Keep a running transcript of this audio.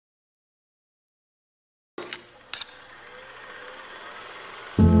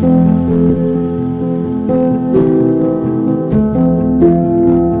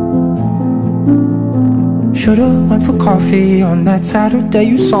went for coffee on that Saturday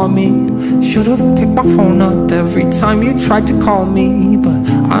you saw me. Should've picked my phone up every time you tried to call me, but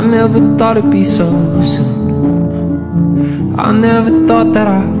I never thought it'd be so soon. I never thought that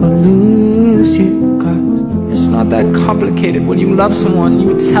I would lose you, 'cause it's not that complicated. When you love someone, you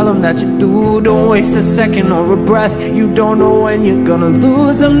tell them that you do. Don't waste a second or a breath. You don't know when you're gonna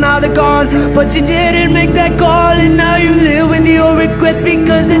lose them. Now they're gone, but you didn't make that call, and now you live with your regrets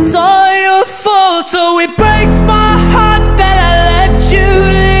because it's all your fault. So it breaks my heart that I let you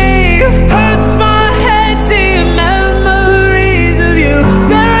leave. Hurts my head seeing memories of you.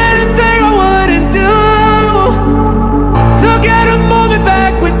 There ain't a thing I wouldn't do to get a moment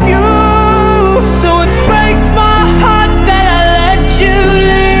back with you. So it breaks my heart that I let you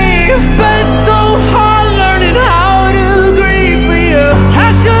leave. But it's so hard learning how to grieve for you. I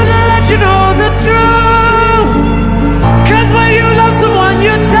should've let you know the truth, 'cause when you love someone,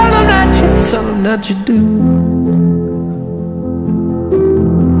 you tell them that you do.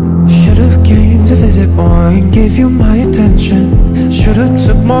 Should've came to visit more and gave you my attention. Should've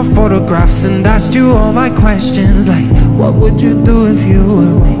took more photographs and asked you all my questions, like what would you do if you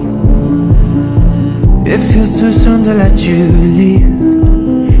were me? It feels too soon to let you leave.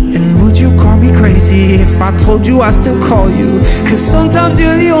 And would you call me crazy if I told you I still call you? 'Cause sometimes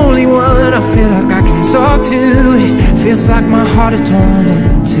you're the only one I feel like I can talk to. It feels like my heart is torn in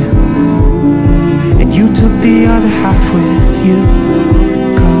two, and you took the other half with you.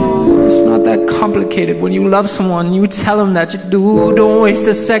 'Cause it's not that complicated. When you love someone, you tell them that you do. Don't waste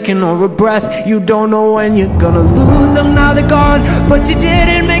a second or a breath. You don't know when you're gonna lose them. Now they're gone, but you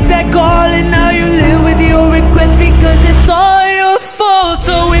didn't make that call, and now you live with your regrets because it's all your fault.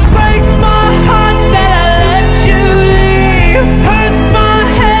 So it breaks my heart that I let you leave. Hurts my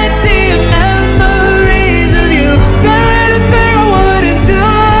head seeing memories of you. There ain't a thing I wouldn't do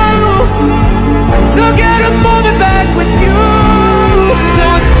to get a moment back with you. So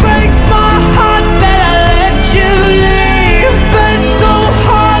it breaks my heart that I let you leave. But it's so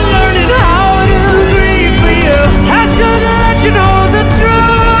hard learning how to grieve for you. I should've let you know the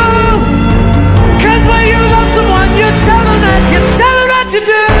truth, 'cause when you love someone, you tell them that you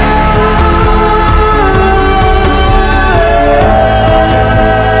do.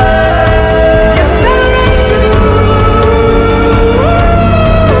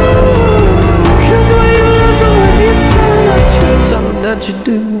 That you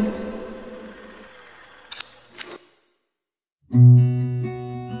do.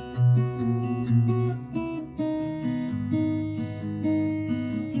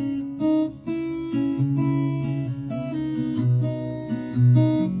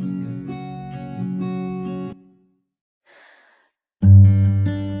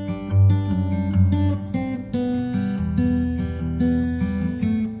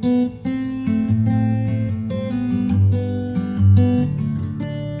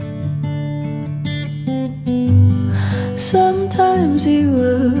 Sometimes you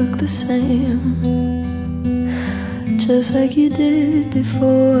look the same, just like you did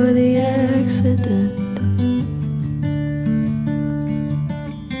before the accident.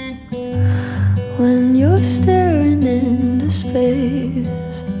 When you're staring into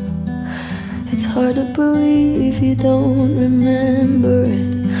space, it's hard to believe you don't remember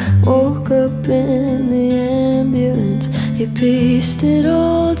it. Woke up in the ambulance, you pieced it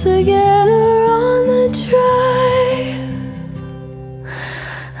all together on the drive.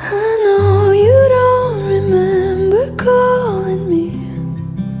 I know you don't remember calling me,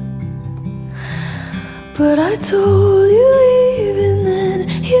 but I told you even then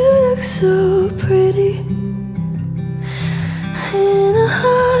you look so pretty in a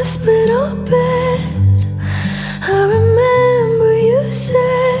hospital bed. I remember you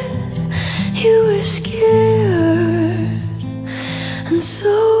said you were scared, and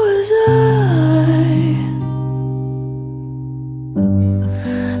so was I.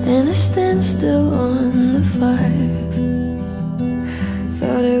 And I stand still on the 5.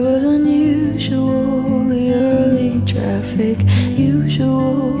 Thought it was unusually early traffic.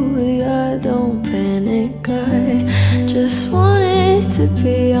 Usually I don't panic, I just wanted to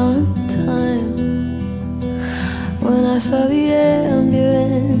be on time. When I saw the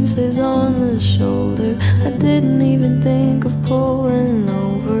ambulances on the shoulder, I didn't even think of pulling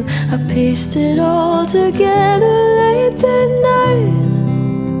over. I pieced it all together late that night.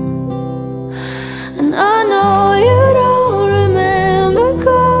 And I know you don't remember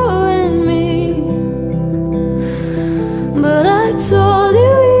calling me, but I told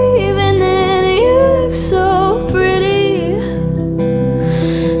you even then you look so pretty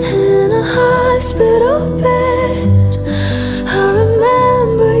in a hospital bed. I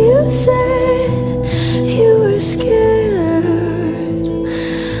remember you said you were scared.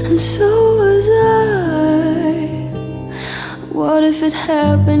 and so was I. What if it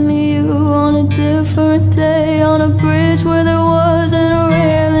happened to you on a different day, on a bridge where there wasn't a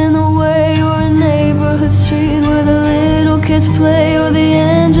rail in the way, or a neighborhood street where the little kids play, or the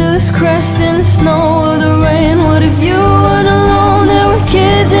Angeles crest in the snow or the rain? What if you weren't alone, there were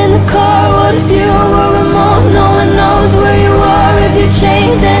kids in the car? What if you were remote, no one knows where you are? If you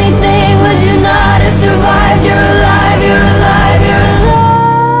changed anything, would you not have survived?